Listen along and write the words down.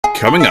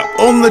Coming up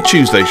on the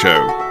Tuesday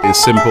show.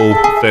 It's simple,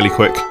 fairly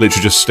quick.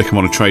 Literally just stick them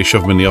on a tray,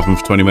 shove them in the oven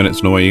for 20 minutes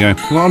and away you go.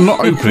 Well, I'm not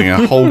opening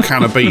a whole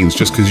can of beans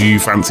just because you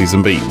fancy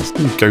some beans.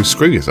 Go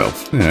screw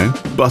yourself, you know.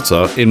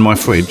 Butter in my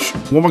fridge.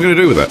 What am I going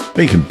to do with it?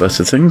 You can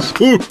butter things.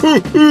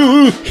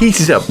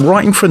 Heat it up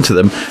right in front of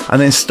them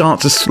and then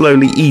start to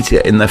slowly eat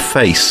it in their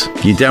face.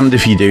 You're damned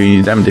if you do and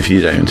you're damned if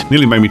you don't.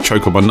 Nearly made me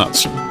choke on my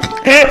nuts.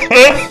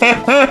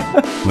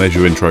 There's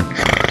your intro.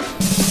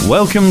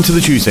 Welcome to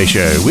the Tuesday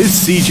show with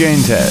CJ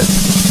and Ted.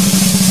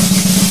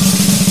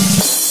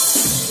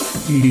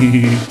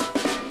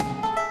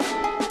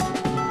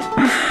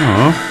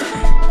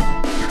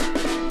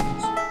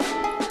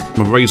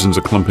 My raisins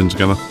are clumping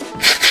together.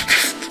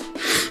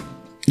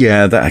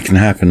 Yeah, that can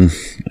happen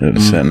at a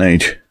certain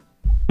age.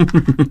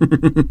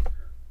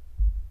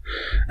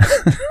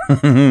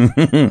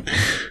 Well,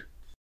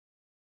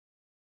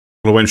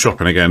 I went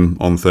shopping again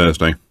on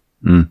Thursday.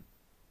 I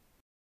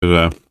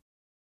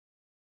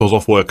was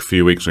off work a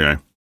few weeks ago.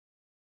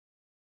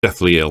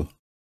 Deathly ill.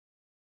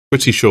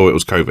 Pretty sure it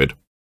was COVID.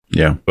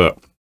 Yeah. But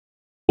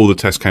all the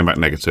tests came back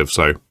negative,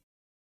 so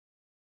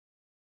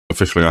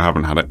officially I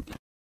haven't had it.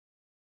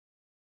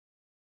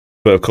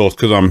 But of course,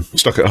 because I'm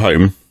stuck at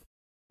home,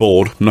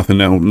 bored, nothing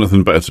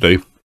better to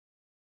do,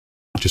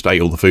 I just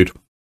ate all the food.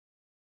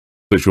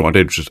 Literally what I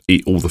did was just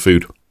eat all the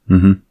food.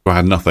 I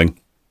had nothing.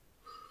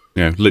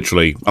 You know,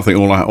 literally, I think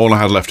all I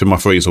had left in my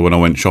freezer when I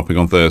went shopping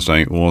on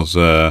Thursday was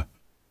like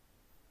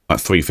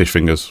 3 fish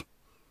fingers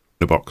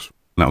in a box.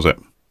 And that was it.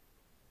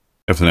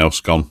 Everything else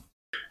gone.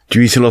 Do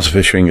you eat a lot of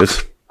fish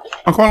fingers?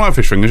 I quite like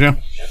fish fingers, yeah.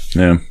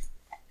 Yeah.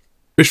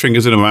 Fish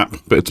fingers in a wrap,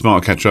 bit of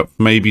tomato ketchup,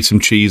 maybe some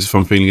cheese if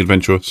I'm feeling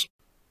adventurous.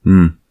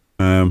 Yeah,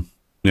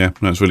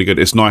 that's really good.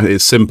 It's nice,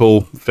 it's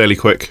simple, fairly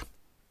quick.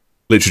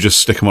 Literally just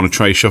stick them on a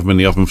tray, shove them in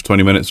the oven for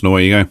 20 minutes and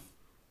away you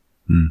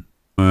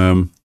go.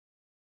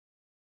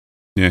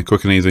 Yeah,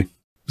 quick and easy.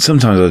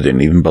 Sometimes I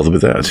don't even bother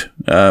with that.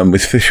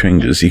 With fish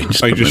fingers, you can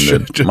just put them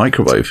in the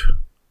microwave.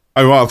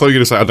 Oh, right, I thought you were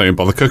going to say I don't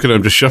bother cooking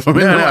them, just shove them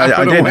in. No,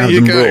 I don't have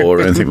them raw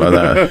or anything like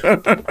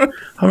that.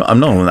 I'm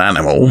not an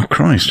animal,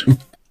 Christ.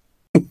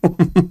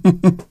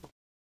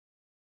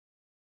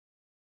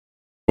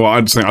 Well,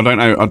 I'd say I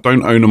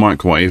don't own a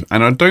microwave,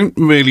 and I don't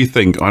really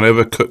think I'd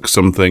ever cook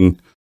something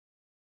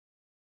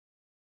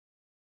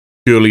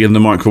purely in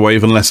the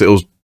microwave unless it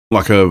was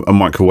like a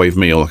microwave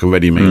meal, like a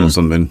ready meal or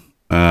something.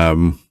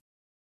 But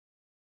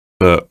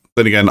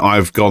then again,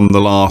 I've gone the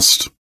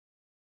last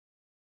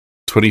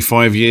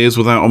 25 years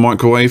without a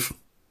microwave.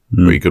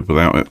 Pretty good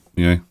without it,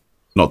 you know.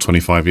 Not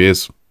 25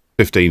 years,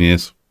 15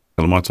 years.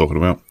 What am I talking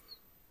about?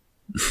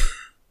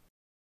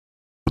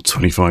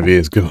 25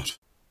 years, God.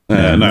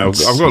 No,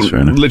 I've got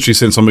literally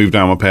since I moved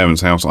out of my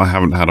parents' house, I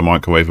haven't had a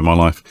microwave in my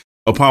life.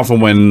 Apart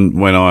from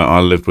when I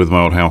lived with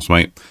my old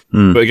housemate.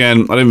 But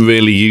again, I didn't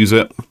really use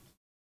it.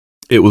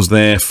 It was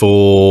there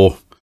for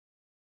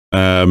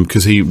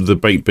because the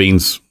baked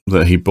beans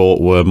that he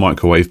bought were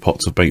microwave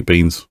pots of baked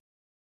beans.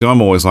 So I'm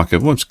always like,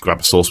 well, just grab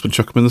a saucepan,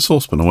 chuck them in the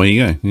saucepan, away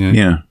you go.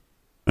 Yeah.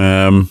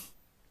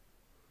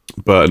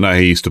 But no,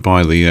 he used to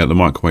buy the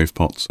microwave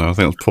pots, so I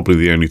think that's probably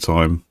the only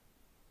time.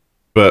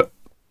 But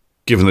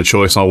given the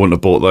choice, I wouldn't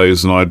have bought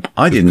those, and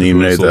I didn't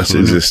even know that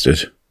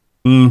existed.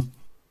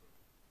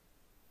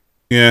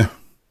 Yeah.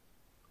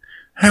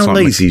 How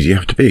lazy do you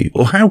have to be?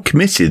 Or how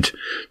committed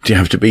do you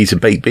have to be to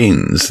baked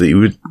beans that you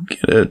would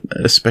get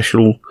a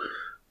special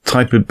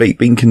type of baked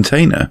bean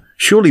container?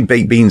 Surely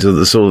baked beans are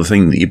the sort of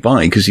thing that you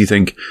buy because you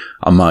think,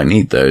 I might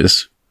need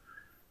those.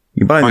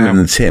 You buy them in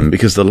the tin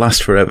because they'll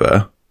last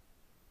forever.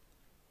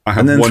 I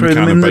have one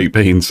can of baked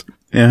beans.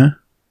 Yeah.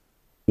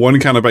 One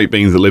can of baked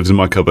beans that lives in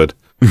my cupboard.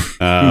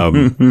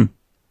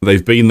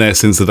 They've been there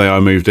since the day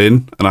I moved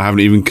in, and I haven't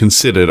even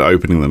considered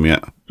opening them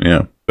yet.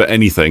 Yeah. But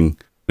anything.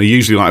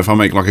 Usually, like if I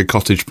make like a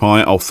cottage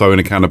pie, I'll throw in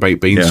a can of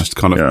baked beans just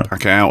to kind of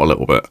pack it out a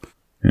little bit.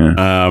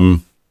 Yeah.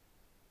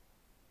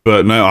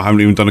 But no, I haven't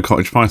even done a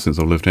cottage pie since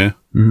I've lived here.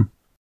 Mainly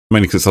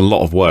because it's a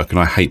lot of work, and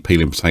I hate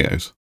peeling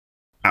potatoes.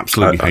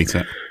 Absolutely hate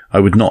it. I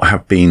would not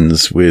have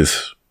beans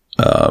with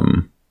a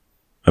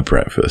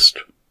breakfast.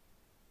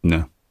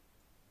 No.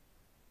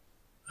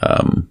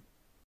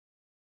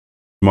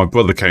 My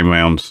brother came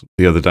around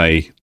the other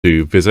day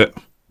to visit.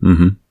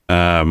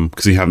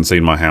 Because he hadn't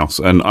seen my house,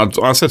 and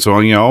I said to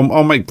him, you know,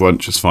 I'll make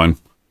brunch. It's fine.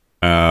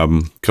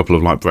 Couple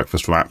of like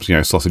breakfast wraps, you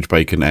know, sausage,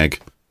 bacon,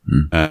 egg,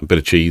 a bit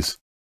of cheese.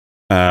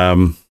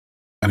 And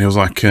he was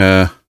like,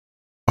 "Oh,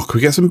 could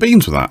we get some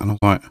beans with that?" And I was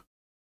like,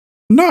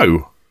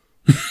 "No,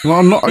 well,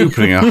 I'm not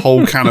opening a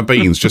whole can of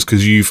beans just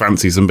because you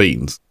fancy some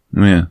beans.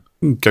 Yeah,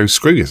 go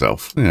screw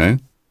yourself. You know."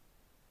 And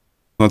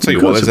I'll tell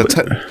you what,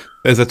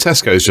 there's a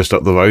Tesco's just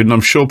up the road, and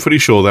I'm pretty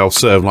sure they'll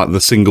serve like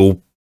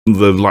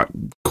the like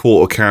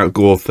quarter can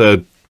or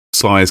third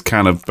size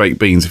can of baked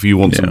beans if you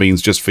want some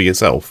beans just for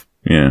yourself.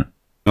 Yeah.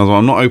 I was like,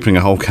 I'm not opening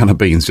a whole can of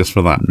beans just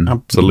for that.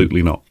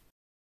 Absolutely not.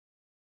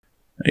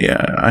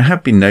 Yeah, I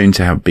have been known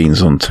to have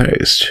beans on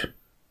toast,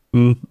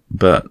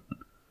 but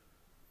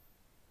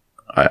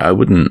I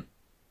wouldn't.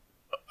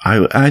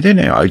 I don't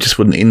know. I just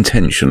wouldn't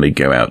intentionally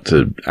go out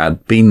to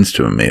add beans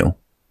to a meal.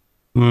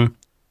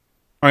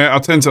 I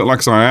tend to, like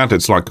I say, I add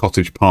it's like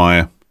cottage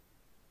pie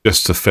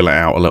just to fill it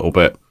out a little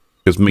bit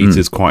because meat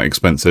is quite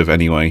expensive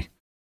anyway.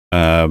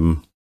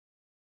 And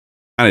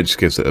it just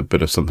gives it a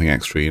bit of something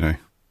extra, you know.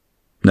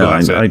 No,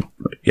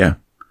 yeah.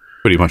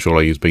 Pretty much all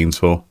I use beans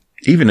for.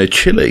 Even a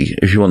chili,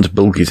 if you want to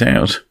bulk it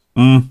out.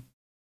 Yeah.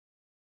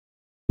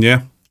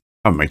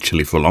 I haven't made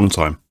chili for a long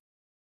time.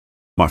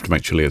 Might have to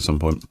make chili at some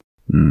point.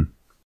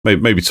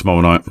 Maybe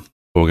tomorrow night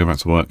before I go back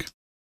to work.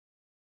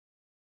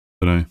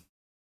 I don't know.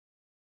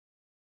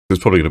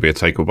 It's probably going to be a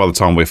takeaway. By the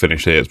time we're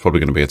finished here, it's probably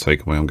going to be a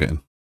takeaway I'm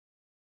getting.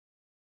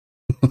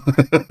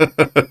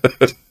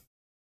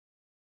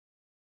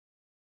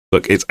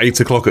 Look, it's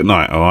 8 o'clock at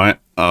night, all right?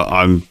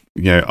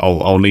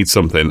 I'll need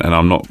something,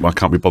 and I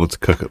can't be bothered to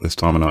cook at this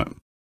time of night.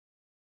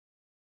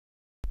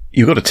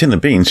 You've got a tin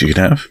of beans you could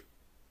have.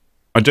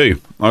 I do.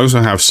 I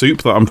also have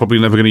soup that I'm probably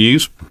never going to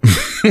use.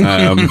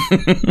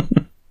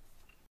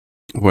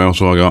 What else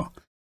have I got?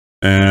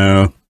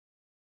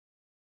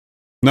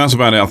 That's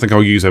about it. I think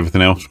I'll use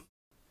everything else.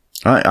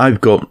 I've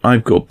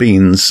got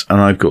beans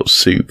and I've got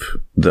soup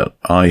that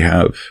I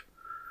have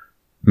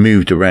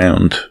moved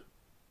around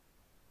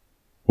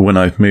when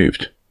I've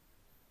moved.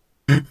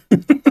 The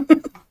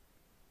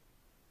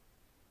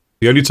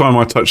only time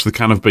I touch the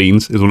can of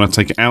beans is when I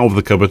take it out of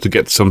the cupboard to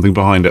get to something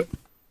behind it.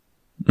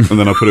 And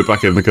then I put it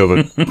back in the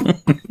cupboard.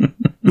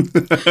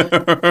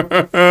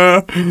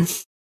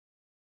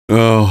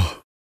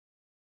 Oh.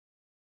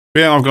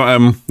 Yeah, I've got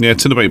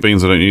tin of baked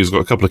beans I don't use. I've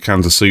got a couple of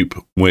cans of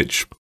soup,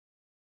 which...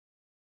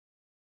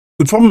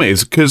 The problem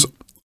is, because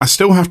I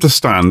still have to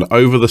stand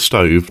over the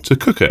stove to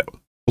cook it,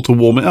 or to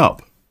warm it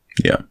up.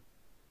 Yeah.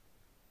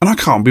 And I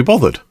can't be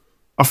bothered.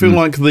 I feel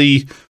like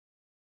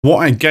what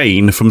I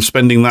gain from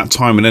spending that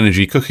time and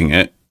energy cooking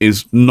it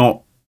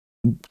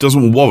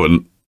doesn't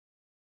warrant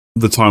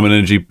the time and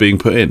energy being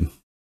put in.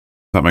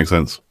 That makes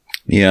sense.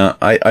 Yeah,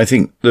 I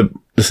think the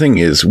thing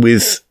is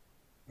with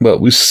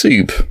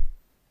soup,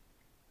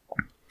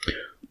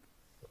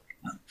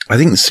 I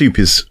think soup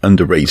is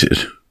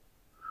underrated,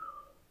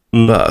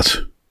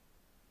 but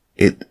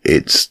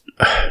it's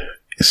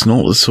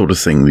not the sort of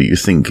thing that you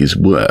think is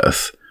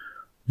worth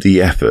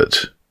the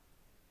effort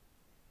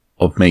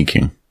of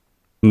making.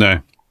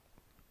 No,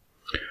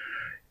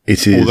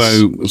 it is.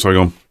 Although, sorry,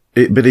 go on.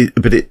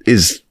 But it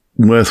is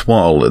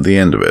worthwhile at the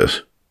end of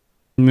it.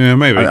 Yeah,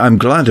 maybe. I'm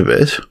glad of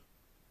it.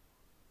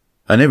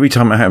 And every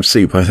time I have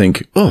soup, I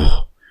think,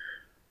 oh,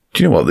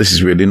 do you know what? This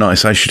is really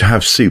nice. I should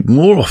have soup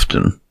more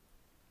often.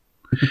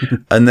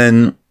 And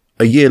then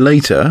a year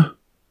later,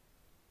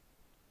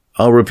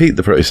 I'll repeat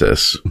the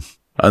process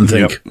and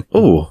think,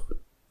 oh,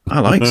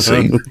 I like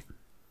soup.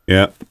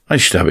 Yeah. I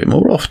should have it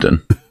more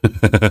often.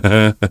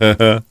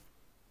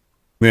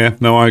 Yeah,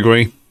 no, I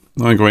agree.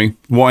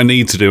 What I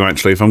need to do,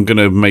 actually, if I'm going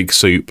to make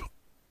soup,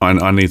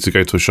 I need to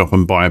go to a shop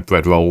and buy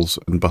bread rolls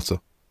and butter.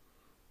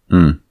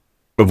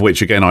 Of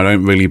which, again, I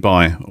don't really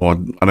buy, or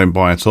I don't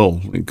buy at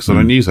all, because I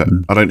don't use it.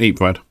 I don't eat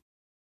bread.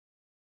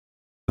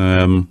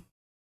 I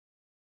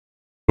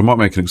might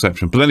make an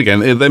exception. But then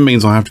again, it then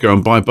means I have to go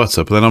and buy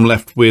butter, but then I'm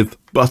left with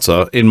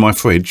butter in my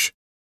fridge.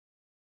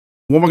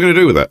 What am I going to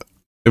do with it?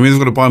 It means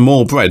I've got to buy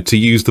more bread to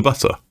use the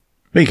butter.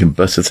 You can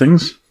butter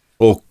things.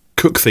 Or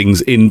cook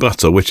things in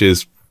butter, which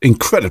is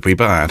incredibly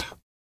bad.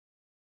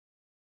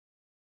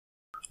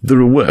 There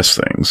are worse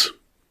things.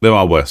 There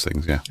are worse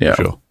things, yeah.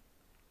 Sure.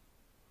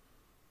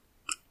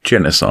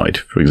 Genocide,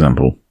 for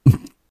example.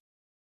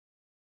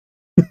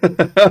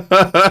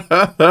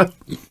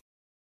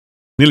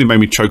 Nearly made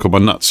me choke on my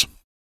nuts.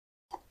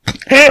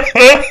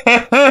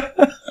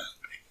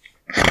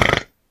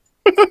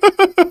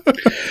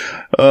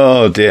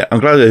 Oh dear, I'm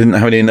glad I didn't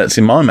have any nuts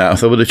in my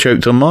mouth. I would have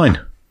choked on mine.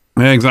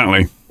 Yeah,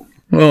 exactly.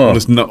 Oh.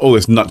 All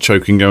this nut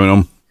choking going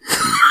on.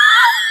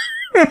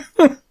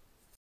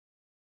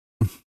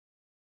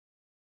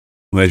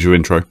 There's your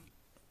intro.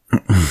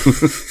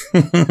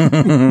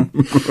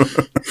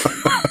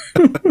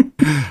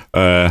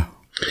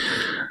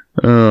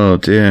 Oh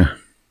dear.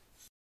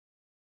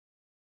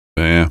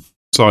 Yeah.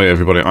 Sorry,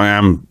 everybody. I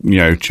am,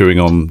 chewing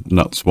on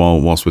nuts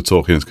whilst we're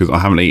talking. It's because I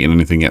haven't eaten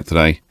anything yet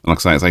today. And like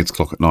I say, it's 8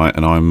 o'clock at night,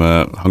 and I'm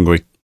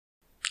hungry.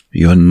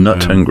 You're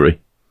nut hungry.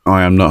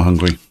 I am not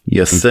hungry.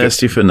 You're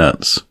thirsty for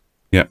nuts.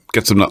 Yeah,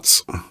 get some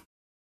nuts.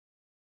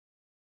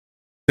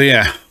 So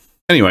yeah.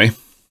 Anyway,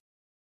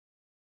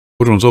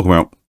 what do you want to talk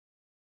about?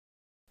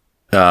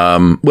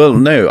 Well,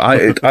 no,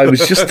 I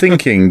was just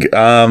thinking.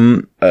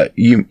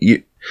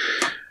 You.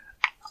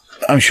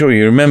 I'm sure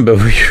you remember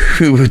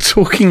we were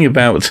talking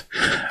about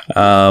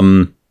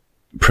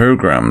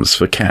programs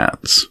for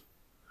cats.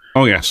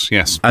 Oh yes,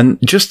 yes. And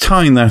just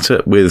tying that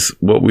up with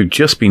what we've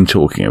just been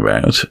talking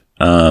about,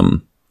 I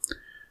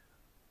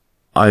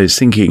was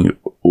thinking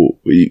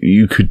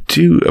you could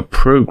do a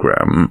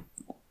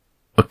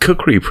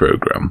cookery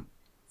program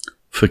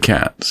for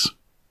cats.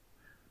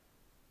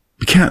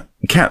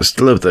 Cats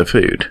love their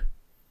food.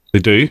 They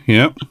do,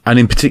 yeah. And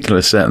in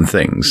particular, certain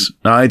things.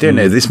 Now, I don't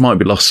know, this might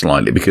be lost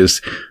slightly because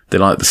they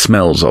like the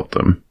smells of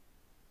them.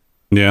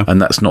 Yeah.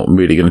 And that's not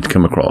really going to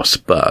come across.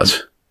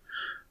 But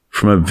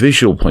from a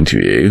visual point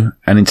of view,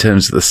 and in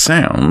terms of the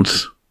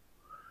sounds,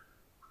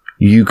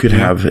 you could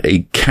have a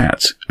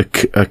cat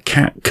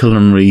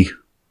culinary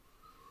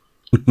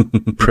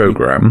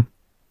program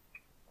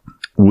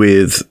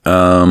with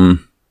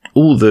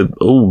all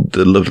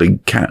the lovely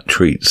cat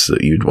treats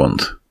that you'd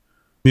want.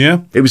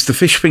 Yeah. It was the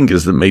fish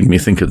fingers that made me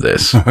think of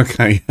this.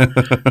 Okay.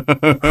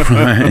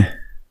 Right.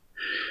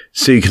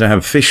 So you could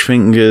have fish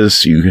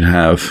fingers, you could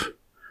have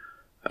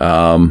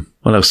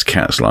what else do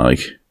cats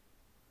like?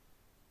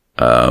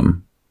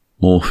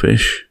 More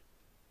fish.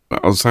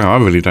 I was saying I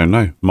really don't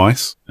know.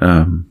 Mice?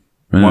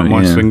 Mice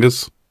Mice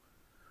fingers?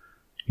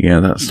 Yeah,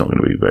 that's not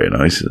going to be very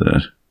nice, is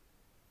it?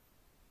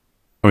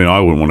 I mean, I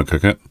wouldn't want to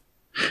cook it.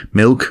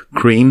 Milk,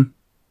 cream.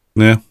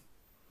 Yeah.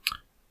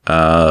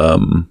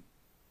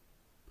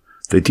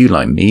 They do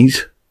like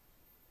meat.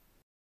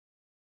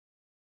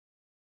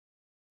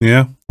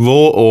 Yeah.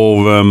 Raw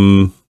or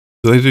do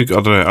they do?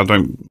 I don't know. I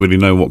don't really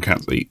know what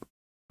cats eat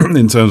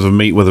in terms of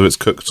meat, whether it's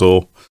cooked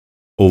or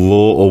raw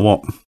or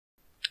what.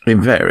 It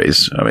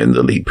varies. I mean,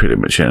 they'll eat pretty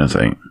much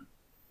anything.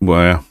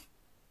 Where?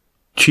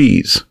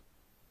 Cheese.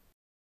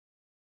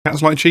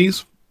 Cats like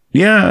cheese?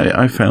 Yeah,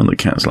 I found that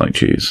cats like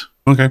cheese.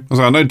 Okay.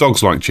 I know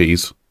dogs like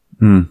cheese.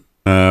 Not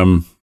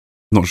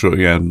sure.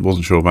 Yeah,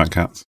 wasn't sure about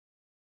cats.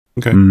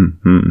 Okay.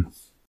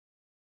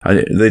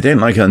 They don't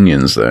like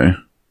onions, though.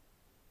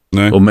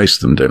 No. Or most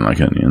of them don't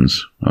like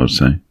onions, I would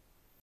say.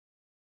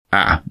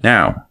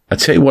 Now, I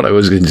tell you what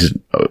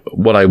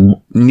what I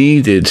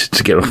needed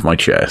to get off my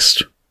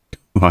chest.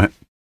 Right.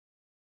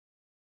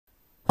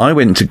 I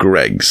went to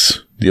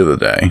Greg's the other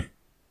day.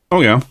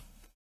 Oh, yeah.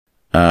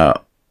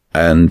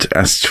 And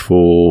asked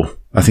for,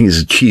 I think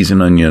it's a cheese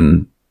and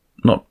onion,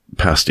 not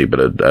pasty, but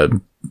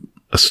a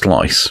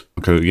slice.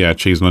 Okay, yeah,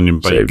 cheese and onion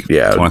bake. So,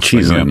 yeah,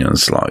 cheese and onion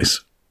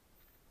slice.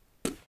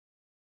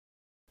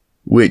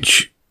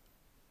 Which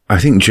I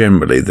think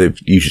generally they've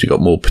usually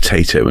got more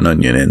potato and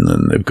onion in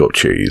than they've got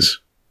cheese.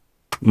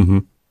 Mm-hmm.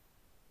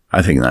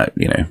 I think that,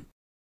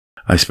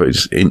 I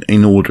suppose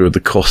in order of the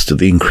cost of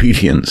the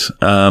ingredients.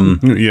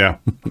 Yeah,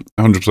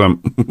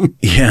 100%.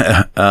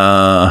 Yeah.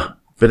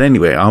 But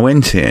anyway, I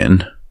went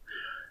in,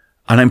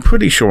 and I'm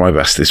pretty sure I've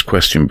asked this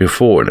question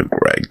before at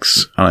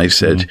Greg's, and I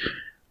said,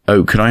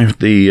 "Oh, could I have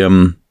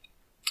the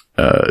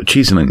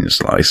cheese and onion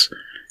slice?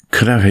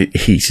 Could I have it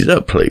heated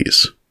up,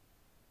 please?"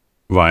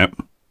 Right.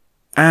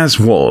 As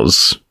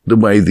was the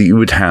way that you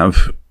would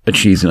have a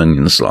cheese and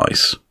onion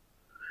slice.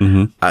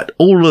 Mm-hmm. At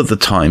all of the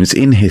times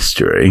in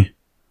history,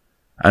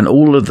 and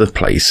all of the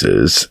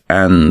places,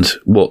 and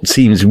what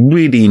seems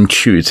really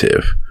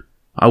intuitive,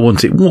 I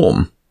want it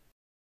warm.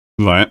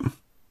 Right.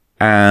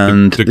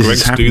 And did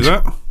Greg's do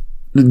that?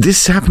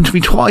 This happened to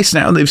me twice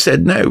now, and they've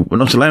said, no, we're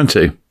not allowed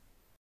to.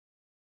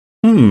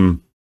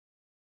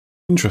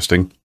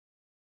 Interesting.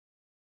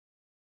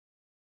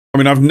 I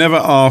mean, I've never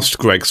asked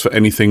Greg's for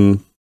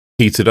anything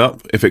heated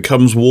up. If it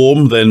comes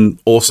warm, then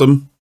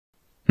awesome.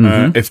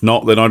 Mm-hmm. If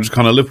not, then I just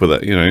kind of live with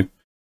it,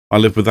 I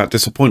live with that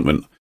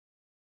disappointment.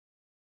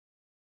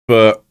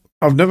 But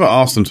I've never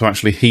asked them to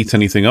actually heat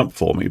anything up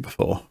for me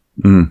before.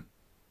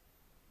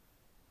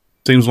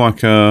 Seems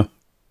like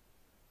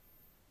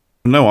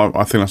no,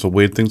 I think that's a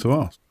weird thing to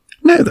ask.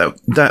 No,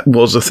 that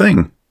was a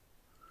thing.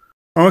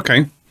 Oh,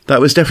 okay.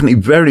 That was definitely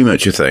very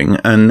much a thing,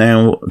 and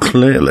now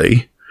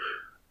clearly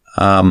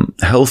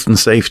health and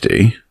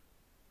safety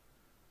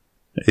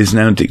is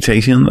now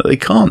dictating that they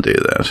can't do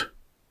that.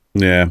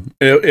 Yeah,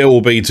 it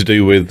will be to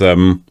do with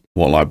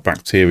like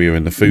bacteria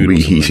in the food,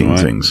 reheating right?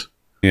 things.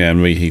 Yeah,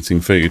 and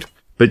reheating food.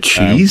 But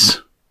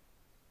cheese,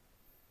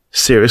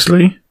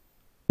 seriously?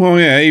 Well,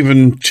 yeah,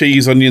 even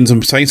cheese, onions,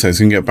 and potatoes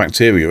can get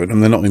bacteria in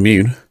them. They're not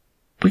immune.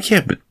 But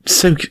yeah, but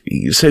so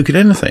could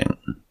anything.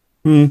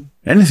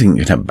 Anything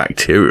can have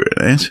bacteria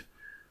in it.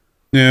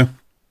 Yeah.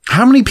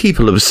 How many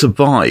people have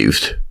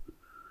survived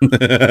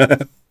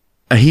a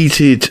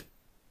heated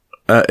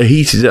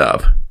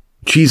up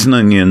cheese and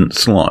onion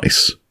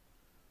slice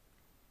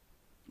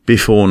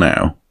before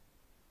now?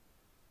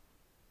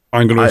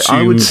 I'm going to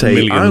assume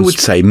millions. I would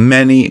say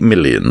many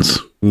millions.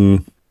 I'm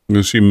going to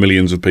assume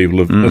millions of people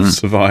have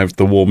survived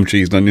the warm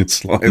cheese and onion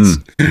slice.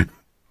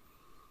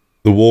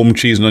 The warm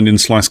cheese and onion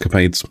slice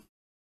capades.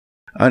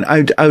 And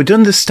I would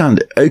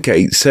understand.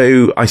 Okay,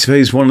 so I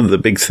suppose one of the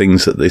big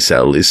things that they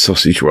sell is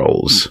sausage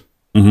rolls.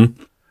 And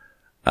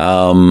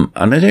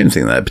I don't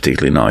think they're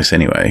particularly nice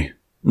anyway.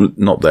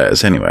 Not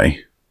theirs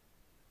anyway.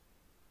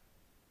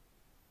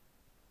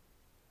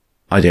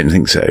 I don't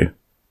think so.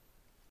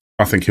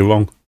 I think you're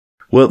wrong.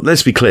 Well,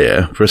 let's be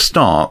clear. For a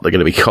start, they're going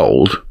to be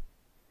cold.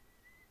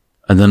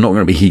 And they're not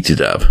going to be heated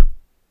up.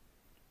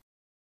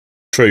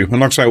 True. And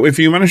like I say, if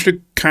you manage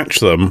to catch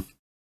them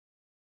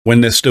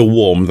when they're still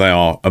warm, they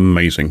are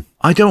amazing.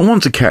 I don't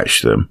want to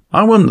catch them.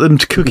 I want them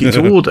to cook it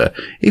to order.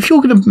 If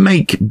you're going to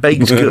make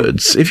baked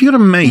goods, if you're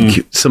going to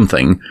make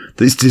something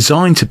that's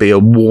designed to be a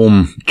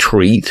warm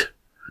treat,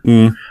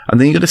 and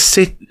then you're going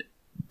to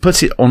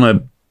put it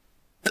on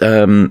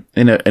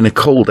in a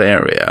cold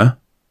area,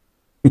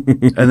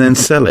 and then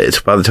sell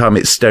it by the time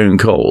it's stone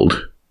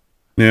cold.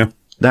 Yeah.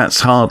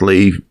 That's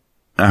hardly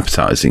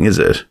appetizing, is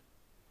it?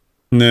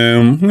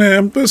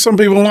 Yeah, but some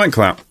people like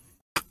that.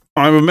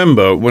 I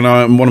remember when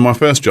one of my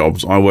first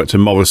jobs, I worked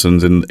in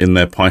Morrison's in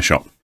their pie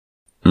shop.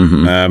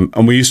 Mm-hmm.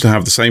 And we used to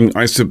have the same,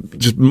 I used to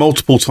just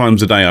multiple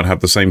times a day, I'd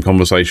have the same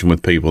conversation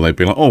with people. They'd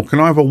be like, oh, can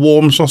I have a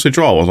warm sausage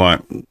roll? I was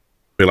like,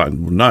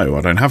 no,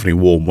 I don't have any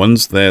warm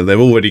ones. They're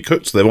already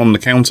cooked. They're on the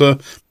counter.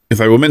 If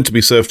they were meant to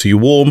be served to you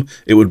warm,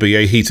 it would be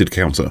a heated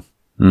counter.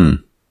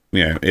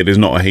 Yeah, it is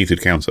not a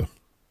heated counter.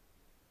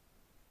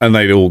 And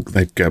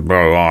they'd go,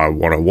 bro, I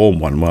want a warm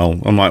one. Well,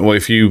 I'm like, well,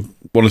 if you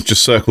want to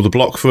just circle the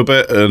block for a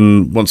bit,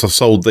 and once I've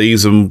sold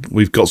these and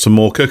we've got some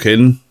more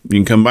cooking, you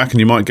can come back and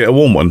you might get a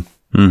warm one.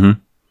 Mm-hmm.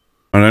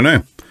 I don't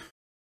know.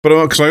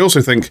 But because I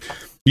also think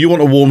you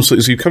want a warm, so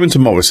you come into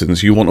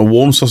Morrison's, you want a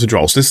warm sausage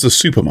roll. So this is a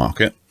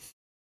supermarket.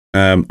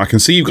 I can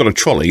see you've got a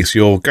trolley, so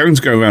you're going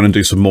to go around and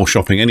do some more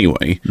shopping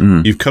anyway.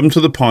 You've come to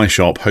the pie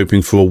shop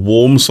hoping for a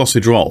warm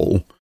sausage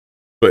roll,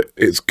 but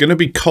it's going to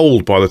be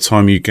cold by the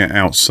time you get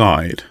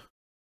outside.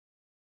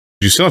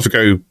 You still have to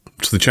go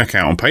to the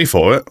checkout and pay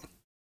for it.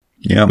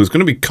 Yeah. But it's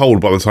going to be cold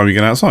by the time you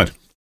get outside.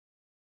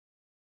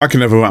 I can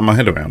never wrap my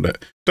head around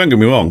it. Don't get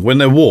me wrong, when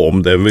they're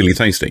warm, they're really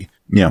tasty.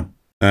 Yeah.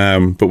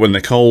 But when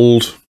they're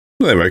cold,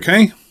 they're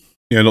okay.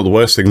 Yeah, not the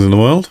worst things in the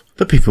world.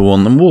 But people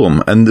want them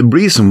warm. And the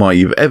reason why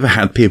you've ever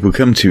had people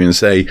come to you and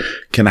say,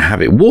 can I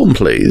have it warm,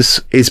 please?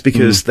 Is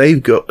because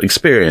they've got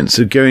experience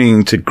of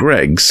going to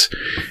Greg's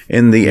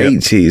in the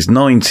 80s,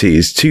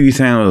 90s,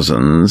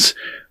 2000s,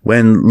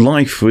 when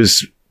life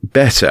was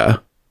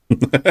better,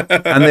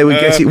 and they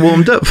would get it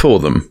warmed up for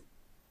them.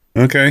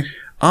 Okay.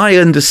 I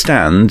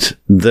understand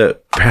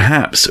that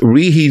perhaps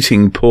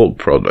reheating pork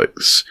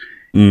products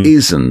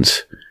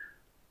isn't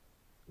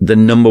the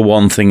number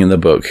one thing in the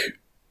book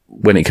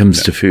when it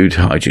comes to food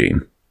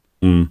hygiene.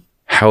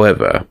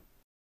 However,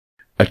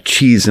 a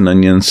cheese and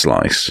onion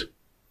slice,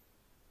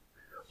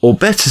 or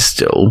better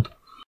still,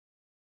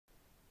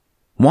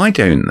 why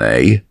don't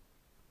they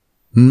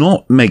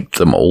not make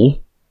them all?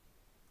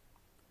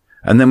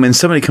 And then when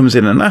somebody comes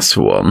in and asks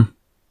for one,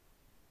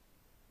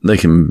 they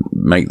can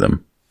make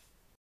them.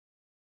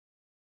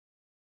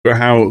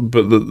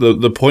 But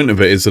the point of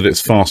it is that it's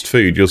fast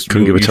food.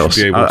 Couldn't give a toss.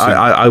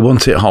 I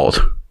want it hot.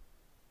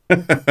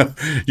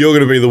 You're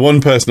going to be the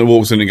one person that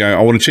walks in and go,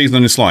 I want a cheese and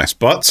onion slice,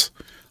 but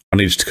I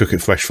need you to cook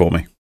it fresh for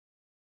me.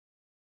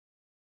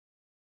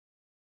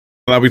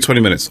 That'll be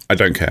 20 minutes. I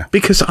don't care.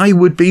 Because I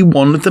would be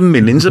one of the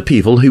millions of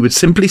people who would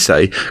simply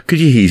say, could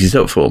you heat it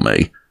up for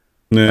me?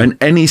 Yeah.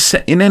 And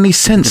in any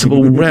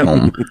sensible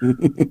realm,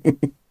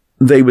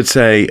 they would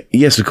say,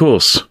 yes, of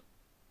course.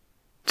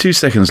 2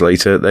 seconds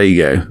later, there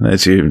you go.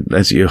 There's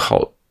your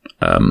hot,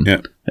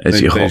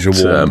 there's your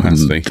warm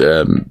pasty.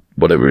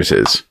 Whatever it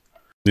is.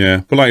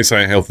 Yeah, but like you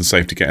say, health and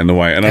safety get in the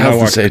way, and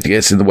health and safety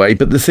gets in the way.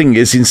 But the thing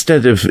is,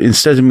 instead of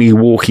me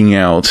walking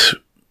out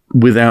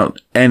without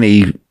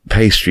any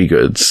pastry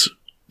goods,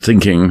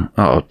 thinking,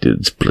 "Oh,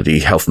 it's bloody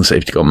health and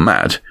safety gone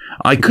mad,"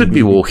 I could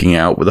be walking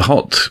out with a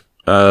hot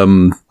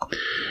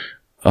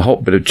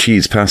bit of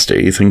cheese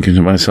pasty, thinking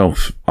to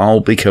myself, "I'll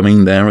be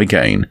coming there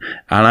again,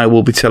 and I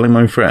will be telling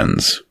my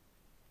friends."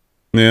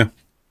 Yeah.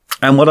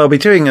 And what I'll be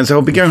doing is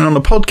I'll be going on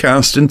a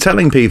podcast and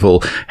telling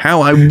people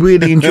how I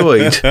really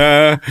enjoyed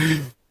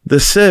the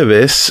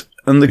service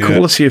and the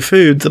quality of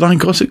food that I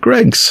got at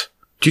Greg's.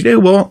 Do you know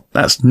what?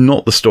 That's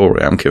not the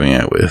story I'm coming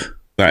out with.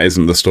 That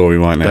isn't the story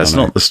right now. That's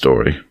not the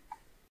story.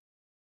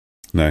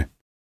 No.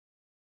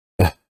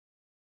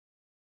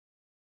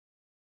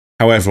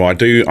 However,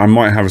 I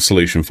might have a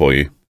solution for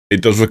you.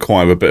 It does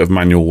require a bit of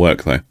manual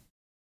work, though.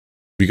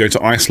 If you go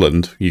to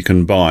Iceland, you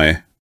can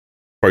buy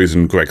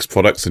frozen Greg's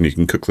products and you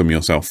can cook them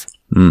yourself.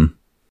 And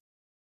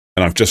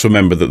I've just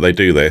remembered that they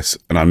do this,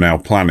 and I'm now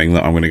planning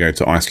that I'm going to go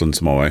to Iceland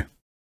tomorrow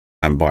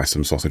and buy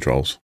some sausage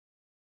rolls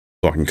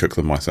so I can cook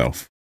them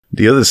myself.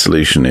 The other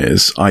solution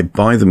is I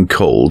buy them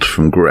cold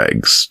from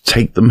Greg's,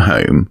 take them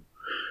home,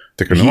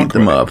 heat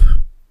them up,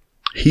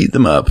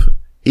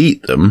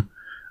 eat them,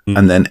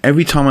 and then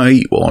every time I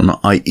eat one,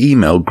 I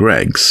email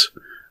Greg's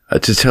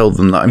to tell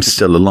them that I'm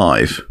still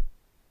alive.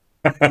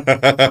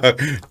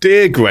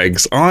 Dear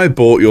Greg's, I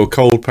bought your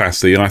cold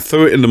pasty and I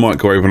threw it in the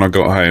microwave when I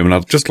got home, and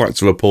I'd just like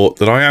to report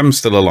that I am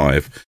still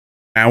alive.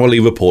 Hourly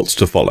reports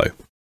to follow.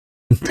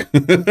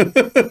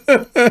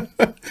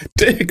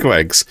 Dear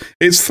Greg's,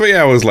 it's 3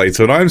 hours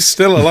later and I'm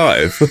still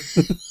alive.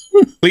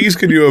 Please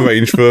can you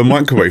arrange for a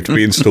microwave to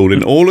be installed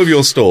in all of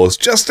your stores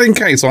just in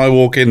case I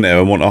walk in there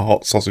and want a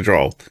hot sausage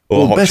roll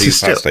or a hot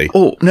cheese pasty?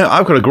 Oh, no,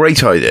 I've got a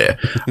great idea.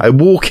 I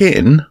walk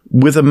in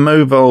with a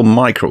mobile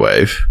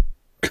microwave.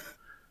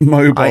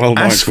 I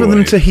ask for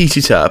them to heat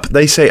it up.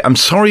 They say, I'm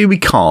sorry, we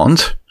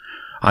can't.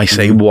 I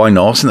say, why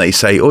not? And they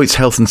say, oh, it's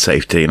health and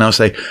safety. And I'll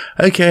say,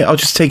 okay, I'll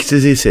just take it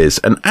as it is.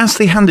 And as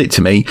they hand it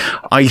to me,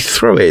 I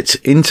throw it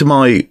into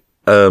my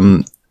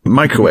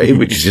microwave,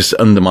 which is just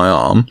under my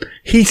arm,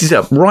 heat it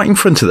up right in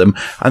front of them,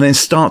 and then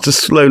start to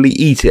slowly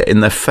eat it in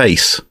their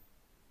face.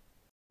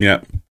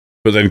 Yeah.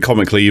 But then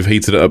comically, you've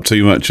heated it up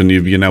too much and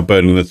you're now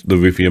burning the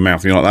roof of your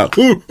mouth. And you're like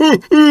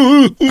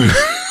that.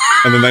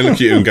 And then they look at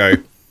you and go,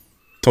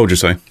 told you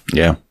so.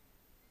 Yeah.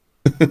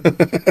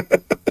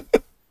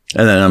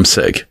 And then I'm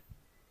sick.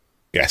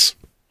 Yes.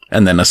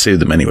 And then I sue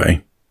them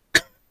anyway.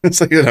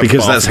 So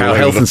because that's how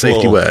health and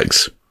safety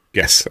works.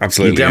 Yes,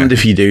 absolutely. You're damned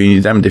if you do, and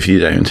you're damned if you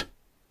don't.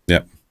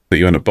 Yep. But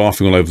you end up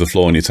barfing all over the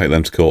floor and you take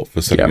them to court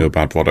for selling you a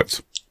bad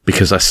product.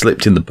 Because I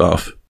slipped in the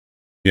bath.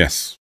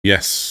 Yes.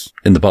 Yes.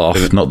 In the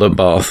bath, not the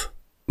bath.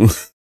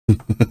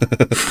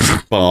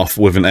 Bath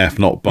with an F,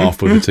 not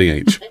bath with a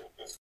TH.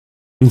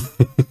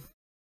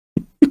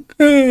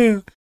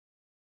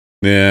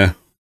 Yeah.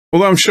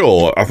 Although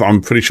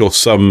I'm pretty sure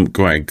some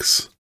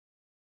Greggs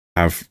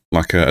have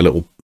like a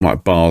little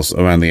like bars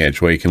around the edge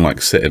where you can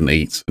like sit and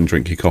eat and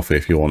drink your coffee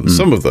if you want.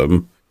 Some of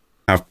them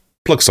have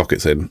plug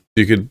sockets in.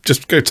 You could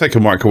just go take a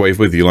microwave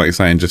with you, like you're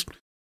saying, just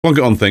plug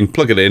it on thing,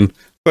 plug it in,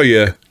 throw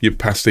your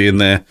pasty in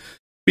there,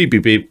 beep,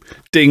 beep, beep,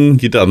 ding,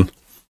 you're done.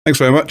 Thanks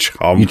very much.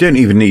 You don't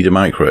even need a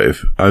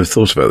microwave. I've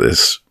thought about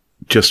this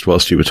just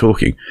whilst you were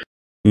talking.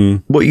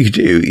 What you could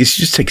do is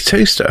just take a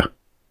toaster.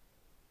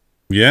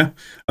 Yeah.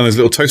 And there's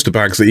little toaster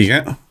bags that you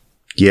get.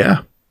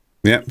 Yeah.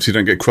 Yeah, so you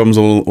don't get crumbs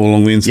all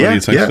along the inside of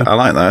your toaster. Yeah, I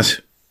like that.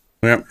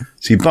 Yeah.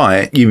 So you buy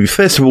it, you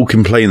first of all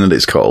complain that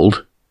it's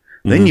cold,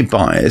 then you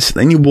buy it,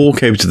 then you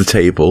walk over to the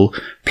table,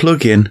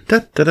 plug in,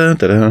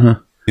 da-da-da-da-da.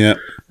 Yeah.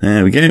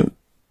 There we go.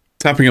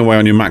 Tapping away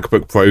on your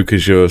MacBook Pro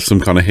because you're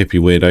some kind of hippie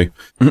weirdo,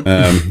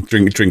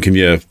 drinking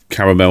your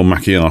caramel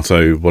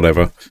macchiato,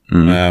 whatever,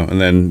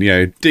 and then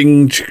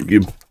ding,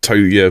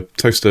 your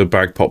toaster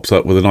bag pops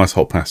up with a nice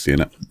hot pasty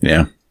in it.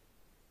 Yeah,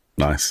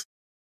 nice.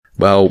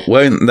 Well,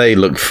 won't they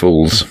look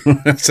fools?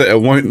 That's it.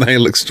 Won't they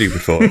look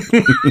stupid for it?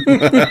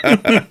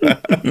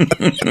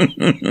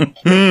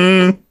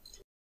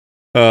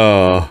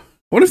 I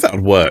wonder if that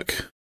would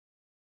work.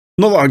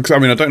 Not that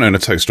I don't own a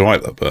toaster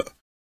either, but.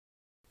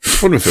 I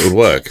wonder if it would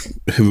work,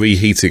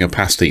 reheating a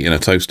pasty in a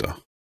toaster.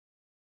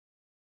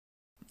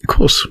 Of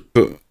course.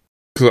 Because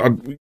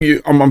I'm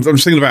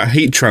just thinking about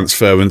heat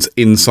transference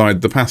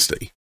inside the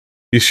pasty.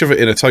 You shove it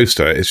in a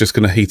toaster, it's just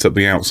going to heat up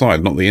the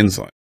outside, not the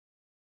inside.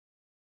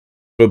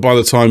 But by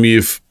the time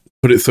you've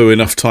put it through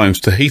enough times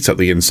to heat up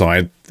the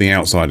inside, the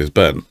outside is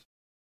burnt.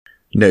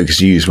 No,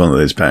 because you use one of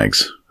those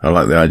bags. I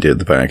like the idea of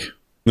the bag.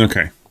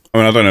 Okay.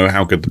 I don't know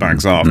how good the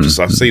bags are.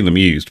 I've seen them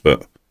used,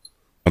 but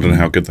I don't know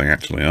how good they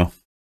actually are.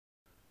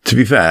 To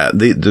be fair,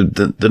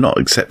 they're not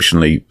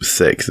exceptionally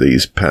thick,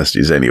 these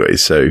pasties anyway,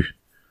 so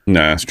no,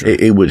 that's true.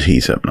 It would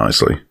heat up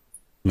nicely.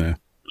 Yeah.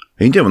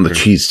 And you don't want the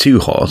cheese too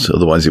hot,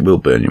 otherwise it will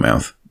burn your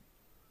mouth.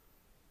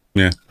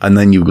 Yeah. And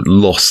then you've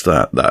lost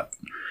that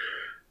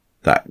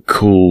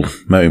cool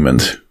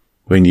moment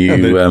when you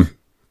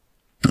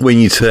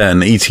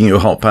turn eating your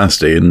hot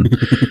pasty and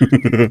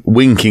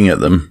winking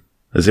at them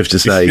as if to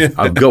say,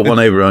 I've got one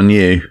over on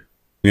you.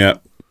 Yeah.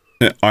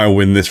 I'll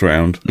win this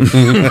round. Yeah.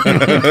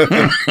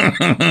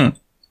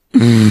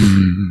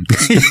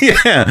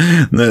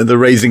 The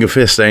raising a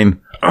fist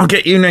saying, I'll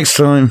get you next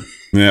time.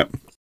 Yeah.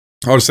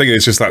 I was thinking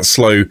it's just that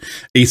slow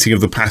eating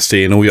of the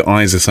pasty and all your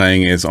eyes are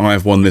saying is, I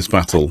have won this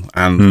battle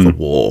and the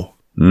war.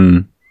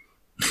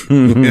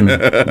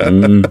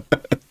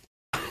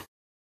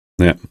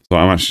 Yeah. So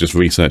I'm actually just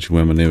researching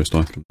where my nearest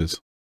Iceland is.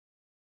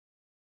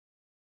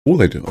 Oh,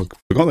 they do. I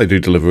forgot they do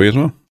delivery as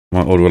well.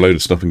 Might order a load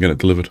of stuff and get it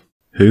delivered.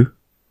 Who?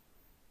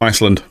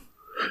 Iceland.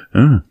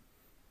 Oh.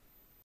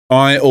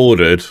 I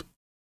ordered,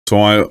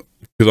 because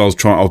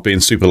I was being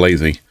super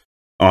lazy.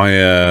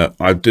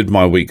 I did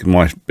my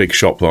big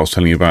shop that I was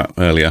telling you about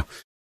earlier,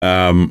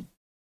 on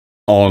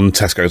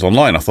Tesco's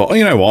online. I thought,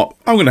 you know what?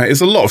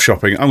 It's a lot of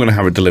shopping. I'm gonna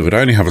have it delivered.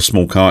 I only have a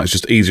small cart. It's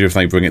just easier if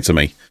they bring it to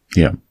me.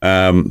 Yeah.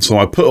 So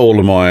I put all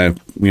of my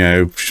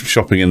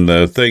shopping in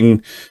the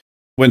thing.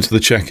 Went to the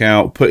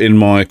checkout, put in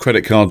my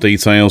credit card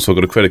details. So I've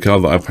got a credit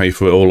card that I pay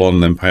for it all on,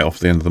 and then pay it off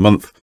at the end of the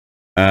month.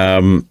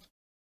 And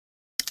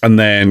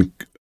then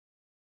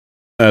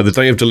the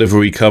day of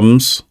delivery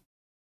comes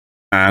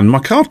and my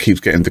card keeps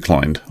getting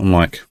declined. I'm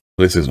like,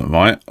 this isn't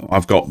right.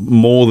 I've got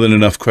more than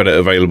enough credit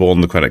available on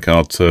the credit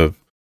card to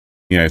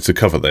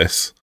cover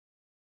this.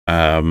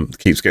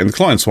 Keeps getting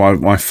declined. So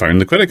I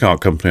phoned the credit card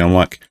company. I'm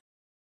like,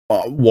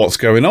 what's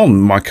going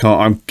on? My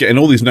card, I'm getting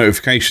all these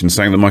notifications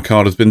saying that my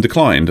card has been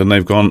declined. And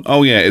they've gone,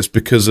 oh yeah, it's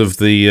because of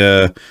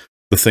the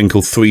thing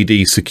called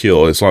 3D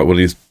Secure. It's like one of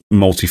these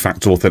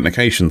multi-factor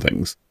authentication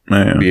things.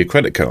 Be a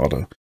credit card.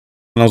 And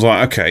I was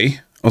like, okay.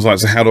 I was like,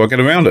 so how do I get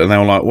around it? And they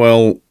were like,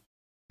 well,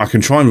 I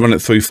can try and run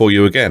it through for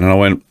you again. And I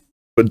went,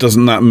 but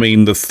doesn't that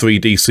mean the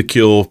 3D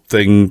Secure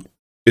thing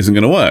isn't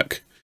going to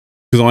work?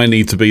 Because I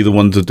need to be the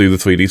one to do the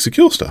 3D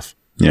Secure stuff.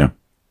 Yeah.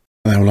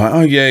 And they were like,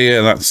 oh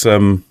yeah, that's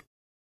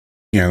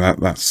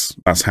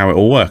that's how it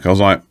will work. I was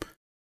like,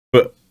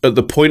 but at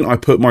the point I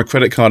put my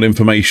credit card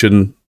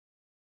information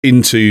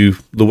into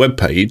the web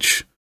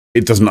page,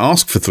 it doesn't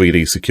ask for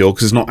 3D Secure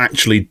because it's not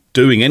actually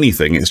doing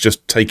anything. It's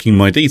just taking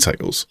my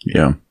details.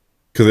 Yeah.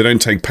 Because they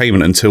don't take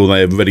payment until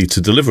they're ready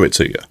to deliver it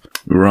to you.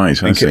 Right.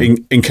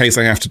 In case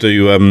they have to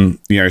do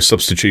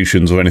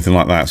substitutions or anything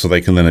like that, so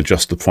they can then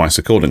adjust the price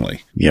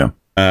accordingly. Yeah.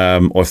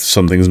 Or if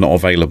something's not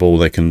available,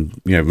 they can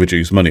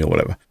reduce money or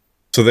whatever.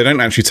 So they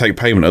don't actually take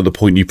payment at the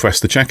point you press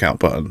the checkout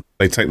button.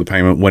 They take the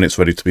payment when it's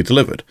ready to be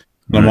delivered.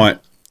 And I'm like,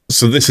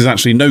 so this is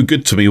actually no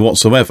good to me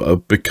whatsoever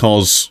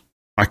because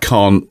I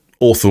can't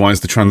authorize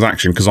the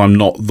transaction because I'm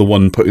not the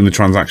one putting the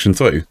transaction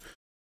through.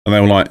 And they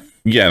were like,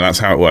 yeah, that's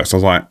how it works. I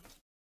was like,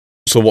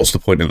 so what's the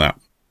point in that?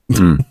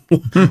 I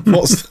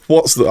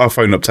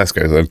phoned up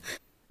Tesco then,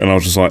 and I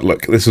was just like,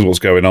 look, this is what's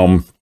going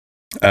on.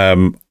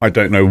 I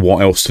don't know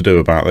what else to do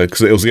about it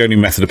because it was the only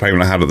method of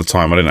payment I had at the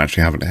time. I didn't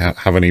actually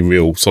have any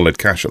real solid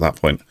cash at that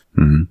point.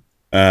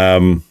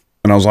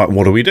 And I was like,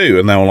 what do we do?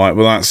 And they were like,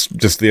 well, that's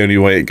just the only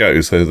way it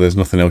goes. So there's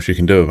nothing else you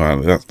can do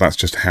about it. That's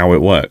just how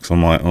it works.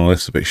 I'm like, oh,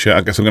 this is a bit shit.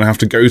 I guess I'm going to have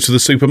to go to the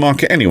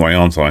supermarket anyway,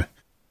 aren't I?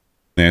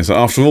 Yeah, so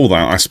after all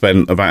that, I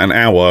spent about an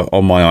hour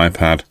on my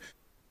iPad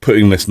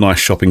putting this nice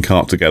shopping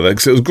cart together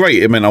because it was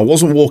great. It meant I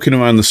wasn't walking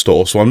around the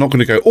store, so I'm not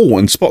going to go,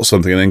 and spot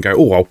something and then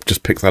go, I'll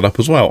just pick that up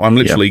as well. I'm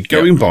literally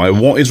going by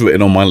what is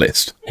written on my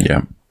list.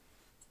 Yeah.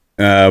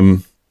 I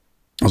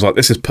was like,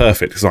 this is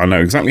perfect because I know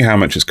exactly how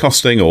much it's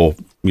costing, or,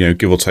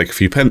 give or take a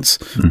few pence.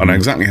 I know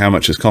exactly how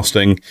much it's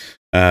costing,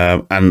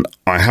 and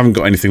I haven't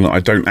got anything that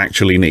I don't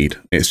actually need.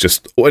 It's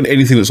just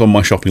anything that's on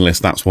my shopping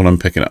list, that's what I'm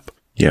picking up.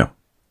 Yeah.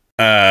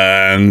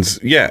 And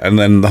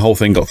then the whole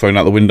thing got thrown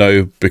out the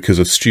window because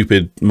of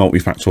stupid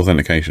multi-factor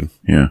authentication.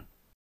 Yeah.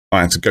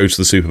 I had to go to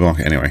the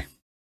supermarket anyway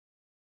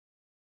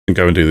and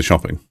go and do the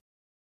shopping.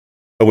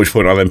 At which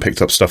point I then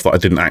picked up stuff that I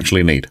didn't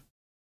actually need.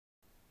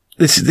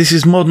 This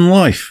is modern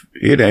life,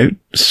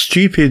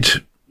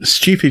 stupid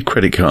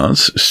credit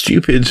cards,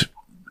 stupid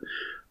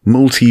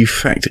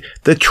multi-factor.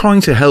 They're trying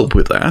to help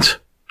with that.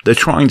 They're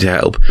trying to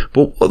help,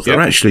 but what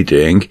they're actually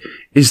doing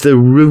is they're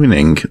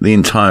ruining the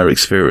entire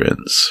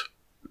experience.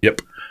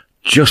 Yep.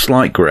 Just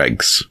like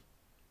Greg's.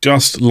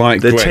 Just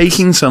like they're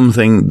taking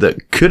something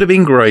that could have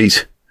been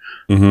great,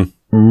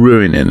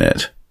 ruining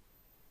it.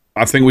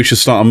 I think we should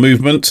start a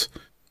movement.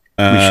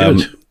 We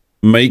should.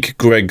 Make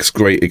Greg's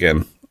great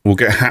again. We'll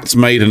get hats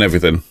made and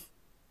everything.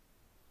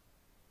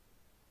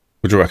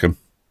 What do you reckon?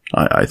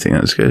 I think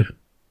that's good.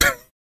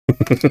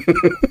 I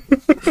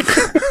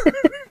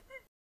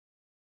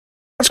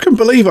just couldn't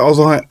believe it. I was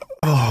like,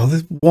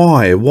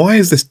 why? Why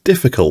is this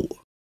difficult?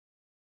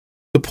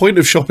 The point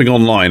of shopping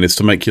online is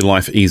to make your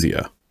life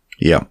easier.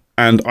 Yeah.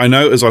 And I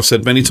know, as I've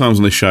said many times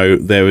on this show,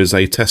 there is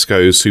a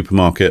Tesco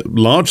supermarket,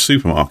 large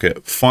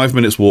supermarket, 5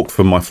 minutes walk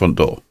from my front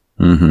door.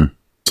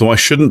 So I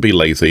shouldn't be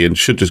lazy and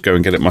should just go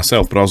and get it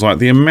myself. But I was like,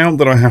 the amount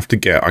that I have to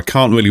get, I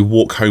can't really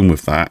walk home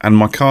with that. And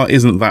my car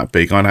isn't that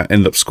big. I'd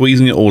end up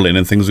squeezing it all in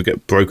and things would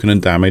get broken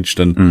and damaged.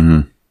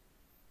 And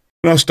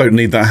I just don't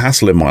need that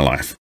hassle in my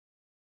life.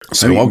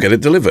 So I'll get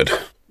it delivered.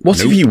 What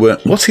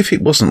if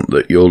it wasn't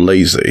that you're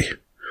lazy?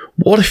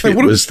 What if it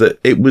was that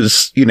it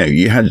was,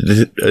 you had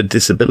a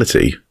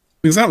disability?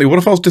 Exactly. What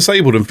if I was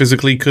disabled and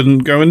physically couldn't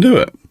go and do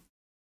it?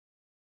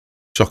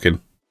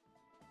 Shocking.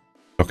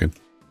 Shocking.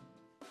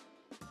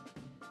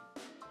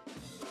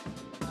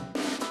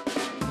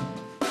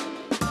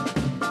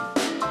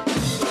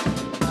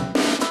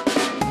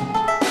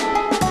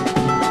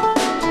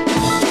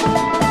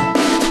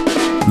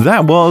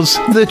 That was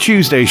The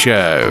Tuesday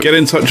Show. Get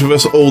in touch with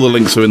us. All the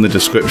links are in the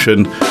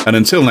description. And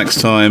until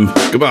next time,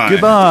 goodbye.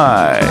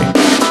 Goodbye.